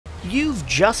You've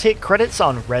just hit credits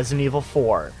on Resident Evil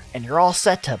 4, and you're all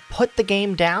set to put the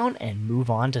game down and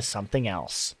move on to something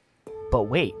else. But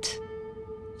wait,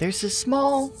 there's a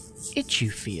small itch you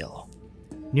feel.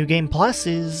 New Game Plus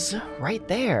is right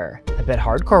there. I bet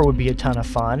hardcore would be a ton of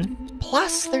fun.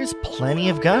 Plus, there's plenty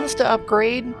of guns to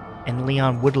upgrade, and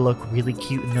Leon would look really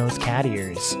cute in those cat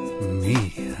ears.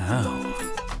 Meow.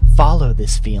 Follow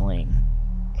this feeling.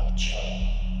 Itchy.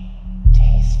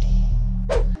 Tasty.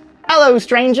 Hello,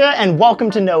 stranger, and welcome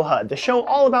to No HUD, the show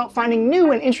all about finding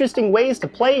new and interesting ways to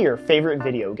play your favorite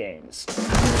video games.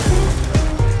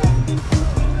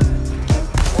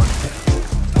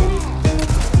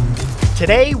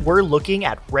 Today, we're looking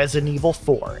at Resident Evil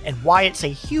 4 and why it's a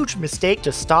huge mistake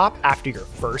to stop after your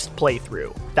first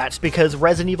playthrough. That's because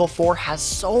Resident Evil 4 has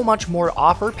so much more to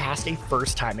offer past a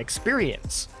first-time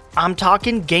experience. I'm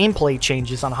talking gameplay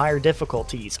changes on higher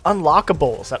difficulties,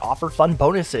 unlockables that offer fun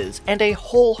bonuses, and a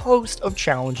whole host of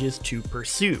challenges to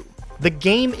pursue. The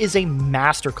game is a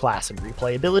masterclass in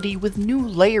replayability with new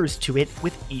layers to it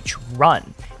with each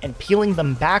run, and peeling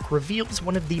them back reveals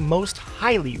one of the most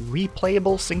highly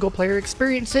replayable single-player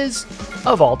experiences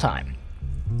of all time.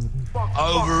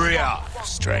 Over here,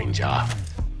 stranger.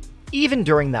 Even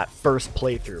during that first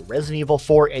playthrough, Resident Evil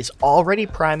 4 is already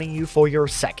priming you for your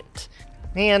second,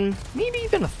 and maybe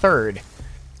even a third.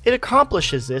 It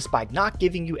accomplishes this by not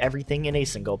giving you everything in a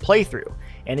single playthrough,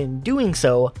 and in doing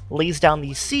so, lays down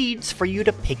the seeds for you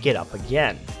to pick it up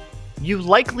again. You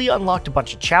likely unlocked a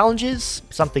bunch of challenges,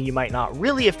 something you might not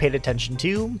really have paid attention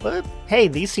to, but hey,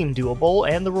 these seem doable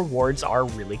and the rewards are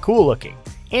really cool looking.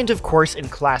 And of course, in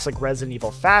classic Resident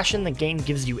Evil fashion, the game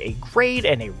gives you a grade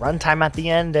and a runtime at the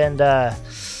end and a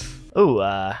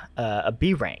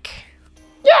B rank.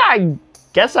 Yeah, I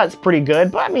guess that's pretty good,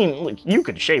 but I mean, look, you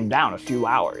could shave down a few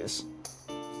hours.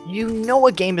 You know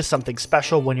a game is something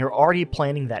special when you're already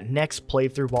planning that next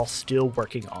playthrough while still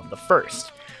working on the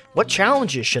first. What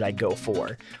challenges should I go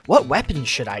for? What weapons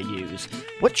should I use?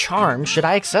 What charms should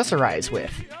I accessorize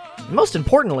with? And most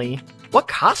importantly, what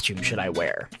costume should I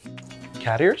wear?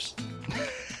 Cat ears?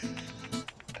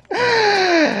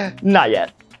 Not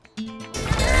yet. Are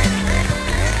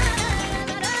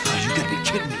you gonna be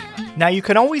kidding me? Now you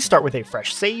can always start with a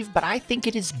fresh save, but I think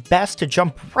it is best to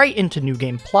jump right into New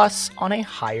Game Plus on a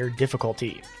higher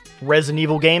difficulty. Resident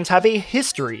Evil games have a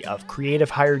history of creative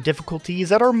higher difficulties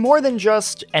that are more than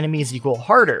just enemies equal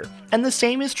harder, and the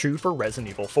same is true for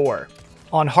Resident Evil 4.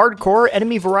 On hardcore,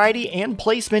 enemy variety and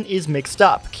placement is mixed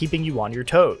up, keeping you on your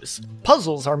toes.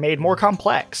 Puzzles are made more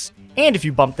complex, and if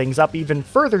you bump things up even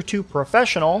further to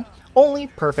professional, only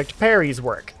perfect parries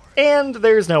work, and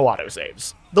there's no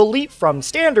autosaves. The leap from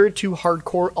standard to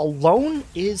hardcore alone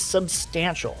is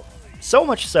substantial. So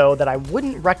much so that I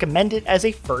wouldn't recommend it as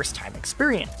a first-time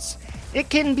experience. It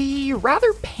can be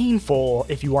rather painful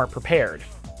if you aren't prepared.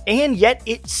 And yet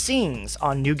it sings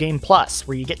on New Game Plus,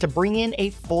 where you get to bring in a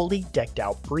fully decked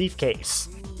out briefcase.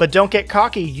 But don't get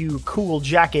cocky, you cool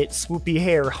jacket, swoopy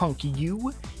hair hunky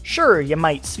you. Sure, you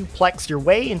might suplex your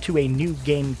way into a New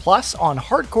Game Plus on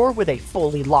hardcore with a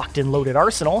fully locked and loaded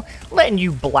arsenal, letting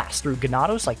you blast through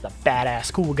Ganados like the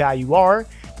badass cool guy you are.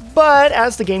 But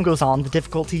as the game goes on, the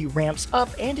difficulty ramps up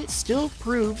and it still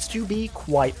proves to be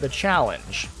quite the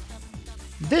challenge.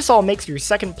 This all makes your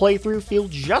second playthrough feel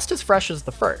just as fresh as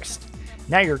the first.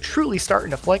 Now you're truly starting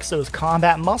to flex those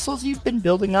combat muscles you've been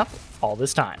building up all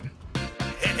this time.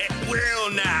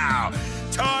 Well now,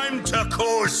 time to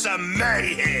cause some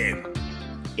mayhem!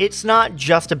 It's not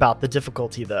just about the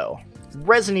difficulty though.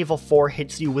 Resident Evil 4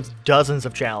 hits you with dozens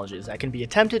of challenges that can be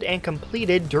attempted and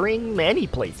completed during any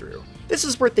playthrough. This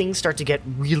is where things start to get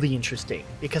really interesting,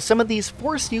 because some of these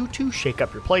force you to shake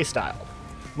up your playstyle.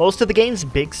 Most of the game's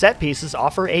big set pieces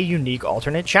offer a unique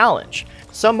alternate challenge.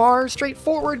 Some are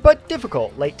straightforward but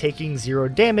difficult, like taking 0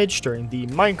 damage during the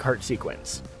minecart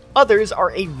sequence. Others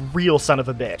are a real son of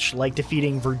a bitch, like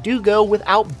defeating Verdugo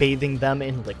without bathing them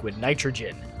in liquid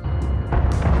nitrogen.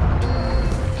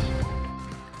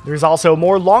 There's also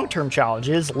more long-term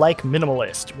challenges like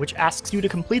Minimalist, which asks you to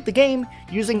complete the game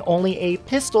using only a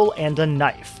pistol and a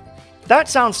knife. That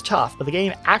sounds tough, but the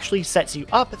game actually sets you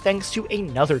up thanks to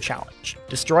another challenge,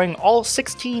 destroying all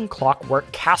 16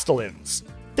 Clockwork Castellans.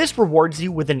 This rewards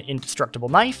you with an indestructible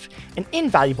knife, an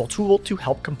invaluable tool to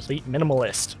help complete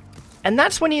Minimalist. And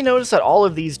that's when you notice that all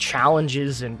of these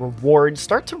challenges and rewards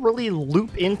start to really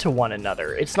loop into one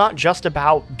another. It's not just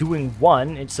about doing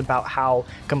one, it's about how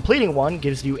completing one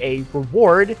gives you a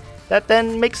reward that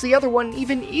then makes the other one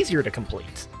even easier to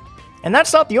complete. And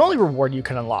that's not the only reward you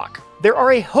can unlock. There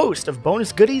are a host of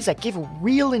bonus goodies that give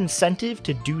real incentive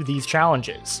to do these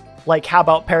challenges. Like how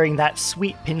about pairing that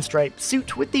sweet pinstripe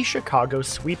suit with the Chicago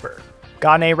Sweeper?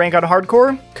 Got an A rank on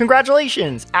hardcore?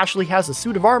 Congratulations! Ashley has a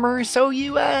suit of armor, so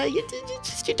you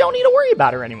don't need to worry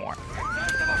about her anymore.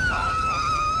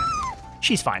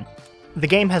 She's fine. The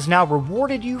game has now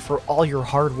rewarded you for all your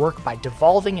hard work by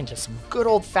devolving into some good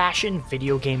old-fashioned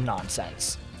video game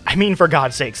nonsense. I mean, for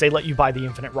God's sakes, they let you buy the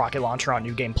Infinite Rocket Launcher on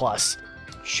New Game Plus.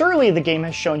 Surely the game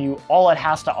has shown you all it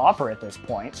has to offer at this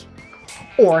point.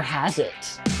 Or has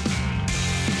it?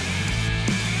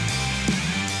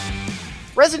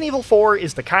 Resident Evil 4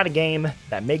 is the kind of game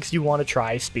that makes you want to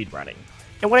try speedrunning.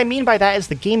 And what I mean by that is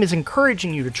the game is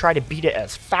encouraging you to try to beat it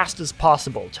as fast as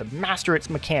possible, to master its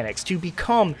mechanics, to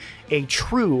become a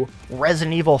true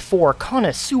Resident Evil 4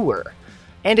 connoisseur.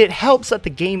 And it helps that the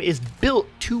game is built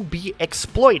to be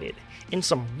exploited in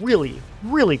some really,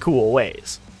 really cool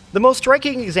ways. The most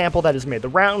striking example that has made the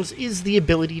rounds is the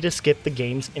ability to skip the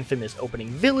game's infamous opening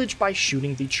village by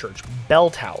shooting the church bell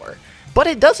tower. But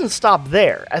it doesn't stop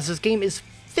there, as this game is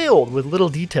filled with little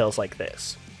details like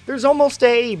this. There's almost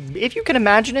a, if you can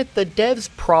imagine it, the devs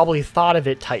probably thought of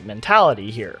it type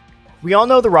mentality here. We all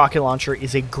know the rocket launcher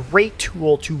is a great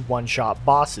tool to one-shot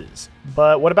bosses,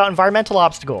 but what about environmental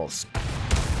obstacles?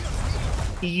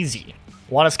 Easy.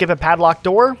 Want to skip a padlocked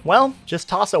door? Well, just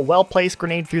toss a well-placed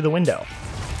grenade through the window.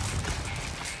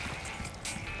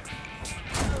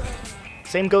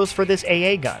 Same goes for this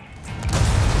AA gun.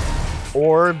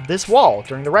 Or this wall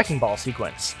during the Wrecking Ball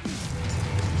sequence.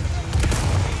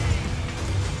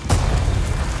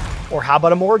 Or how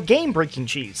about a more game-breaking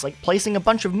cheese, like placing a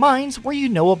bunch of mines where you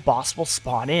know a boss will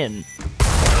spawn in.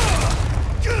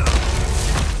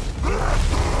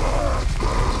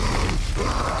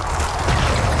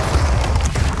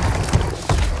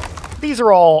 These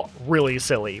are all really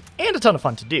silly, and a ton of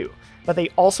fun to do, but they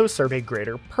also serve a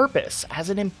greater purpose as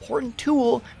an important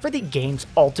tool for the game's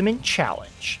ultimate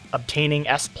challenge, obtaining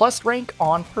S+ rank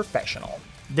on Professional.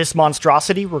 This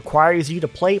monstrosity requires you to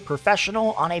play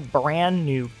Professional on a brand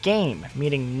new game,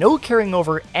 meaning no carrying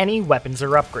over any weapons or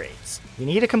upgrades. You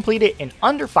need to complete it in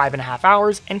under 5.5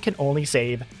 hours and can only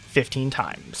save 15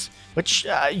 times. Which,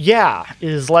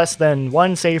 is less than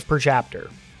 1 save per chapter.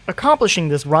 Accomplishing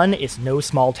this run is no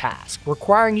small task,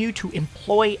 requiring you to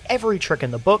employ every trick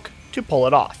in the book to pull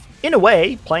it off. In a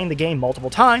way, playing the game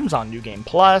multiple times on New Game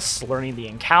Plus, learning the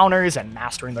encounters, and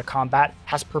mastering the combat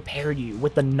has prepared you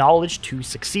with the knowledge to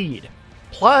succeed.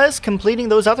 Plus, completing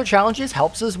those other challenges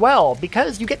helps as well,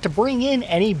 because you get to bring in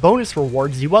any bonus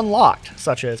rewards you unlocked,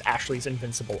 such as Ashley's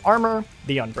invincible armor,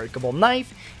 the unbreakable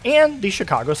knife, and the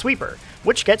Chicago sweeper,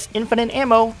 which gets infinite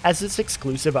ammo as its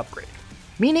exclusive upgrade.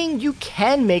 Meaning you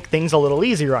can make things a little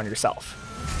easier on yourself.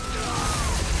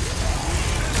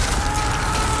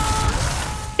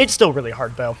 It's still really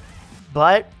hard though,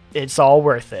 but it's all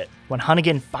worth it. When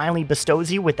Hunnigan finally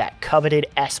bestows you with that coveted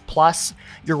S+,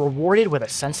 you're rewarded with a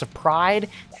sense of pride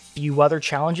that few other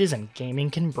challenges in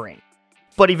gaming can bring.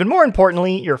 But even more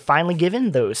importantly, you're finally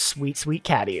given those sweet, sweet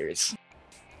cat ears.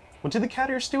 What do the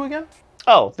cat ears do again?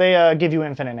 Oh, they give you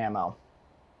infinite ammo.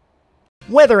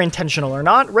 Whether intentional or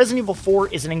not, Resident Evil 4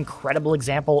 is an incredible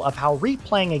example of how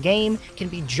replaying a game can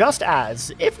be just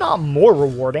as, if not more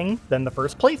rewarding than the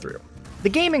first playthrough. The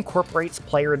game incorporates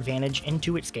player advantage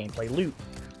into its gameplay loop,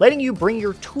 letting you bring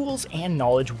your tools and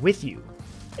knowledge with you.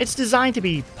 It's designed to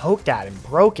be poked at and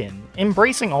broken,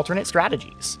 embracing alternate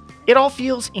strategies. It all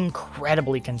feels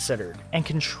incredibly considered, and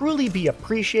can truly be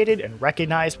appreciated and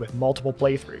recognized with multiple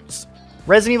playthroughs.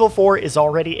 Resident Evil 4 is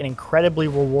already an incredibly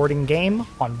rewarding game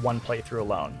on one playthrough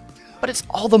alone, but it's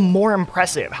all the more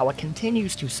impressive how it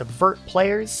continues to subvert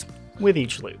players with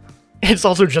each loop. It's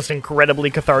also just incredibly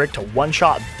cathartic to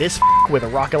one-shot this with a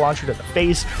rocket launcher to the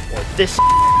face, or this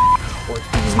or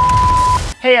these.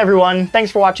 Hey everyone,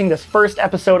 thanks for watching this first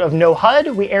episode of No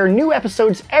HUD. We air new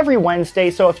episodes every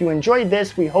Wednesday, so if you enjoyed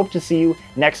this, we hope to see you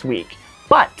next week.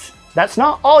 But that's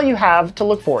not all you have to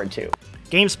look forward to.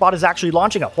 Gamespot is actually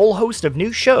launching a whole host of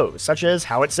new shows, such as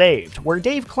How It Saved, where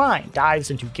Dave Klein dives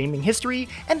into gaming history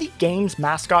and the game's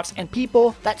mascots and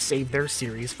people that saved their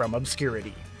series from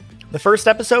obscurity. The first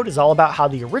episode is all about how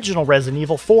the original Resident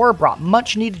Evil 4 brought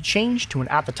much needed change to an,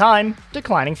 at the time,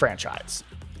 declining franchise.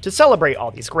 To celebrate all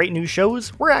these great new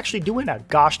shows, we're actually doing a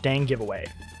gosh dang giveaway.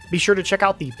 Be sure to check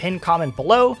out the pinned comment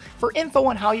below for info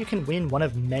on how you can win one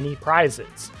of many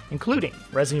prizes, including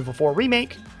Resident Evil 4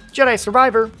 Remake, Jedi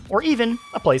Survivor, or even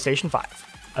a PlayStation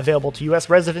 5. Available to US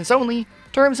residents only,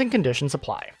 terms and conditions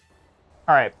apply.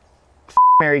 Alright,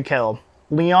 marry, kill.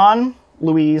 Leon,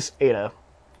 Louise, Ada.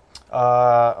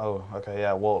 Okay,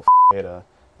 yeah, well, Ada,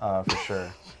 for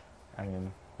sure. I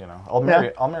mean, you know,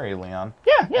 I'll marry Leon.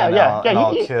 Yeah.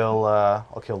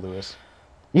 I'll kill Louis.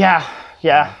 Yeah.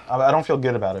 I don't feel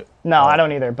good about it. No, I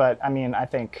don't either, but I mean, I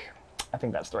think I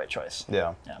think that's the right choice.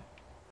 Yeah. Yeah.